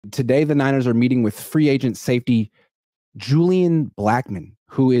today the Niners are meeting with free agent safety Julian Blackmon,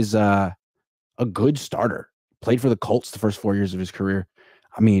 who is a good starter. Played for the Colts the first 4 years of his career.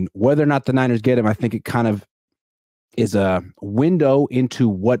 I mean, whether or not the Niners get him, I think it kind of is a window into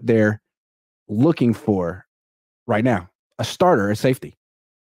what they're looking for right now. A starter, a safety.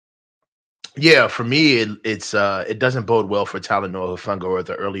 Yeah, for me, it doesn't bode well for Talanoa Hufanga or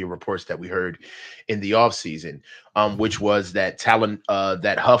the earlier reports that we heard in the offseason, which was that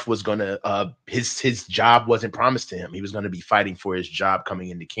that Huff was gonna his job wasn't promised to him. He was gonna be fighting for his job coming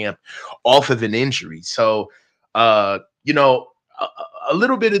into camp off of an injury. So you know, a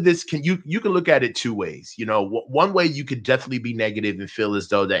little bit of this you can look at it two ways. You know, one way you could definitely be negative and feel as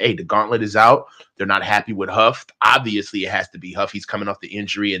though that, hey, the gauntlet is out. They're not happy with Huff. Obviously, it has to be Huff. He's coming off the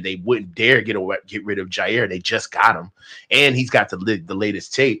injury, and they wouldn't dare get rid of Jair. They just got him, and he's got the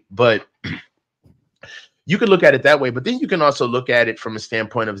latest tape. But you can look at it that way, but then you can also look at it from a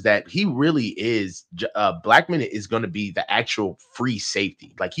standpoint of that he really is Blackmon is going to be the actual free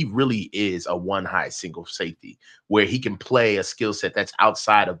safety. Like, he really is a one high single safety where he can play a skill set that's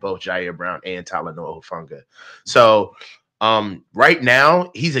outside of both Jair Brown and Talanoa Hufanga. So right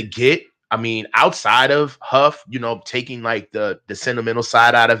now he's a get. I mean, outside of Huff, you know, taking like the sentimental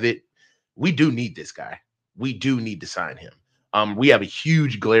side out of it, we do need this guy. We do need to sign him. We have a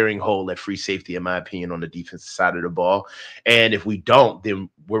huge glaring hole at free safety, in my opinion, on the defensive side of the ball. And if we don't, then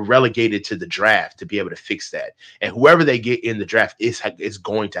we're relegated to the draft to be able to fix that. And whoever they get in the draft is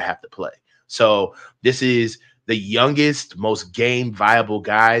going to have to play. So this is the youngest, most game viable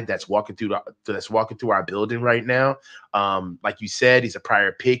guy that's walking through our building right now. Like you said, he's a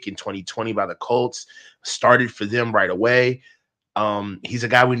prior pick in 2020 by the Colts. Started for them right away. He's a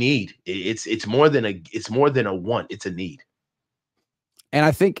guy we need. It's more than a want. It's a need. And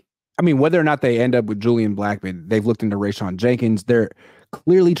I think, I mean, whether or not they end up with Julian Blackmon, they've looked into Rayshon Jenkins. They're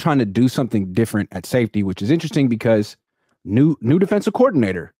clearly trying to do something different at safety, which is interesting because new defensive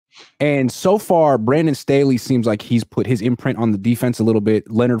coordinator. And so far, Brandon Staley seems like he's put his imprint on the defense a little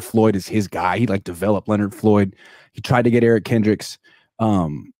bit. Leonard Floyd is his guy. He developed Leonard Floyd. He tried to get Eric Kendricks. I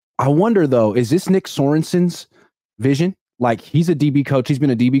wonder, though, is this Nick Sorensen's vision? Like, he's a DB coach. He's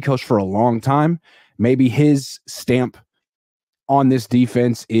been a DB coach for a long time. Maybe his stamp on this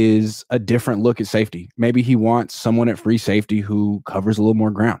defense is a different look at safety. Maybe he wants someone at free safety who covers a little more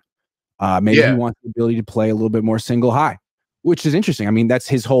ground. Maybe he wants the ability to play a little bit more single high, which is interesting. I mean, that's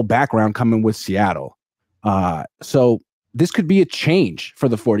his whole background coming with Seattle. So this could be a change for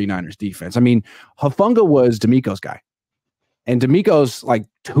the 49ers defense. I mean, Hufanga was D'Amico's guy, and D'Amico's like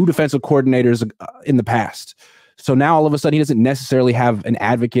two defensive coordinators in the past. So now all of a sudden he doesn't necessarily have an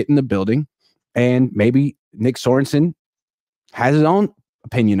advocate in the building, and maybe Nick Sorensen has his own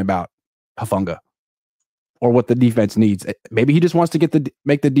opinion about Hufanga or what the defense needs. Maybe he just wants to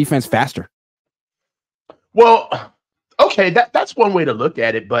make the defense faster. Well, okay, that's one way to look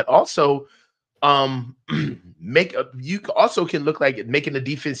at it, but also you also can look like making the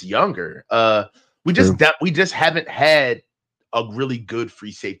defense younger. We just haven't had a really good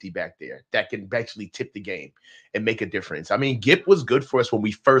free safety back there that can actually tip the game and make a difference. I mean, Gipp was good for us when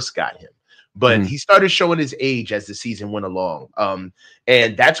we first got him, but he started showing his age as the season went along.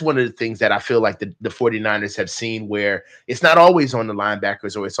 And that's one of the things that I feel like the 49ers have seen, where it's not always on the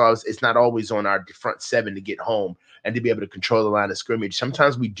linebackers, or it's not always on our front seven to get home and to be able to control the line of scrimmage.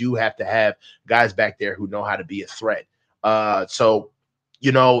 Sometimes we do have to have guys back there who know how to be a threat. So,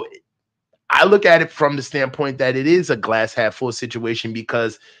 you know, I look at it from the standpoint that it is a glass half full situation,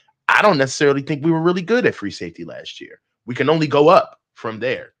 because I don't necessarily think we were really good at free safety last year. We can only go up from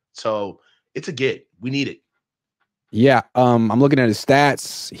there. So it's a get. We need it. Yeah. I'm looking at his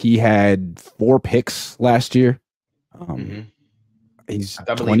stats. He had 4 picks last year. He's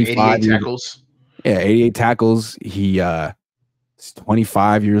 25 tackles. Yeah, 88 tackles. He's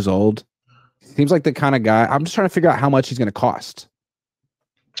 25 years old. Seems like the kind of guy. I'm just trying to figure out how much he's going to cost.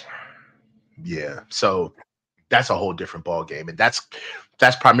 Yeah, so that's a whole different ball game, and that's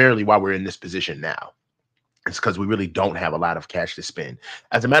primarily why we're in this position now. It's because we really don't have a lot of cash to spend.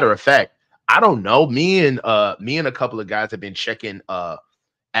 As a matter of fact, I don't know. Me and a couple of guys have been checking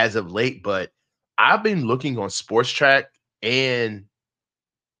as of late, but I've been looking on Sports Track, and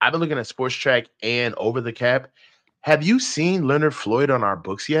Over the Cap. Have you seen Leonard Floyd on our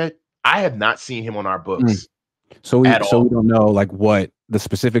books yet? I have not seen him on our books. So we don't know like what the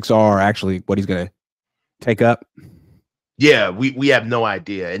specifics are, actually what he's going to take up. Yeah, we have no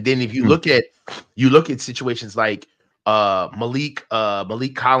idea. And then if you look at situations like Malik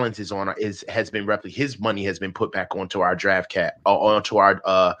Collins has been his money has been put back onto our draft cap, onto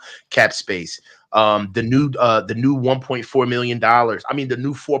our cap space. The new $1.4 million. I mean, the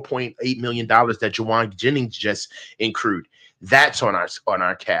new $4.8 million that Juwan Jennings just accrued. That's on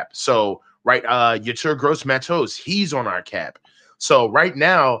our cap. So right, Yatur Gross Matos, he's on our cap. So right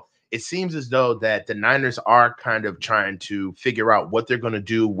now, it seems as though that the Niners are kind of trying to figure out what they're going to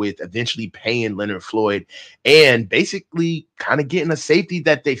do with eventually paying Leonard Floyd and basically kind of getting a safety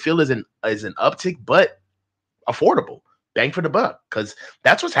that they feel is an uptick, but affordable, bang for the buck, because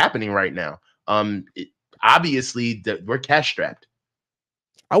that's what's happening right now. Obviously, we're cash strapped.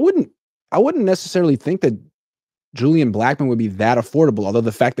 I wouldn't necessarily think that Julian Blackmon would be that affordable, although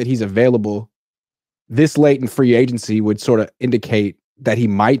the fact that he's available this late in free agency would sort of indicate that he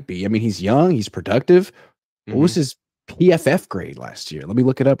might be. I mean, he's young, he's productive. What was his PFF grade last year? Let me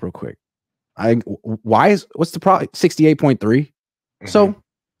look it up real quick. What's the problem? 68.3. So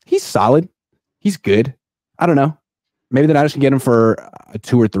he's solid. He's good. I don't know. Maybe the Niners can get him for a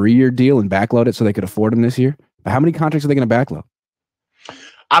 2 or 3 year deal and backload it so they could afford him this year. But how many contracts are they going to backload?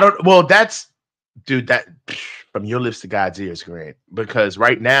 Well, that from your lips to God's ears, Grant, because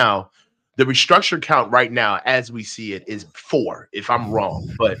right now, the restructure count right now, as we see it, is 4, if I'm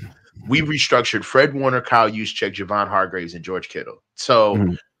wrong. But we restructured Fred Warner, Kyle Juszczyk, Javon Hargraves, and George Kittle.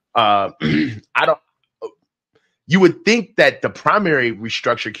 So you would think that the primary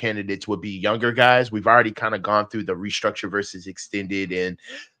restructure candidates would be younger guys. We've already kind of gone through the restructure versus extended and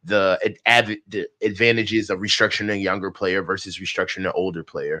the advantages of restructuring a younger player versus restructuring an older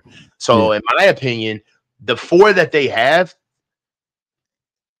player. So in my opinion, the 4 that they have,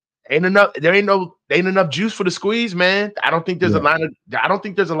 ain't enough. There ain't enough juice for the squeeze, man. I don't think there's a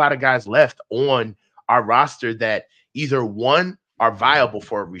lot of guys left on our roster that either 1 are viable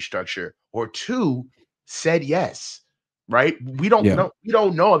for a restructure or 2 said yes. Right? We don't know. We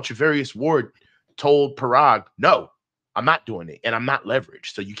don't know if Javarius Ward told Parag, no, I'm not doing it, and I'm not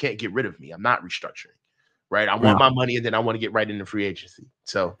leveraged, so you can't get rid of me. I'm not restructuring. Right? I want my money, and then I want to get right into free agency.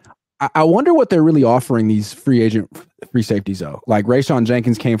 So I wonder what they're really offering these free safeties, though. Like Rayshawn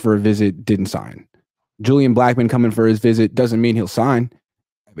Jenkins came for a visit, didn't sign. Julian Blackmon coming for his visit doesn't mean he'll sign.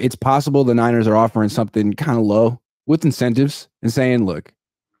 It's possible the Niners are offering something kind of low with incentives and saying, look,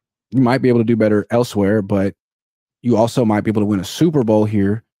 you might be able to do better elsewhere, but you also might be able to win a Super Bowl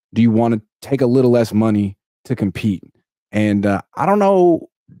here. Do you want to take a little less money to compete? And I don't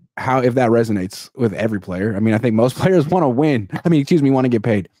know if that resonates with every player. I mean, I think most players want to win. Want to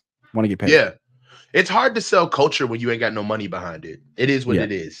get paid. Yeah. It's hard to sell culture when you ain't got no money behind it. It is what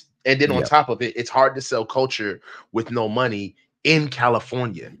it is. And then on top of it, it's hard to sell culture with no money in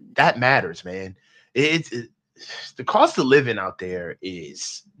California. That matters, man. It's the cost of living out there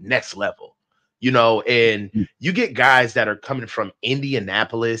is next level, and you get guys that are coming from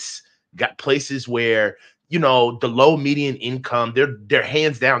Indianapolis, got places where, the low median income, they're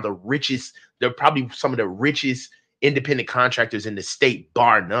hands down the richest. They're probably some of the richest independent contractors in the state,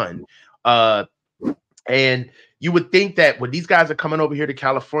 bar none. And you would think that when these guys are coming over here to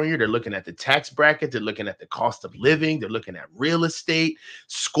California, they're looking at the tax bracket, they're looking at the cost of living, they're looking at real estate,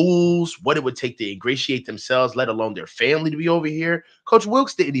 schools, what it would take to ingratiate themselves, let alone their family, to be over here. Coach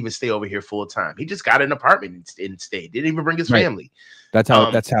Wilkes didn't even stay over here full time. He just got an apartment and stayed. Didn't even bring his family. That's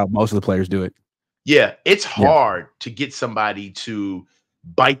how most of the players do it. Yeah, it's hard to get somebody to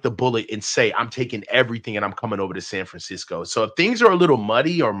bite the bullet and say, I'm taking everything and I'm coming over to San Francisco. So if things are a little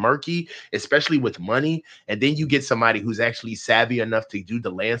muddy or murky, especially with money, and then you get somebody who's actually savvy enough to do the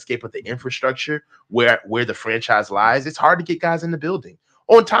landscape of the infrastructure where the franchise lies, it's hard to get guys in the building.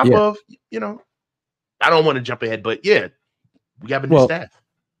 On top of, I don't want to jump ahead, but we have a new staff.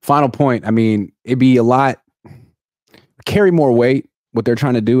 Final point. I mean, it'd be a lot, carry more weight what they're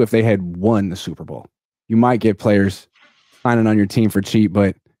trying to do if they had won the Super Bowl. You might get players signing on your team for cheap,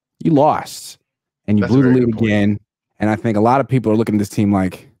 but you lost and you blew the lead again. And I think a lot of people are looking at this team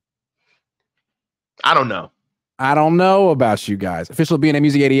like, I don't know. I don't know about you guys. Official BNA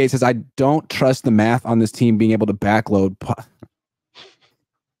Music 88 says, I don't trust the math on this team being able to backload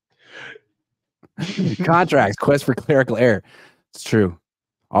contracts, quest for clerical error. It's true.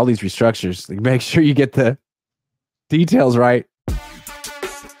 All these restructures, like, make sure you get the details right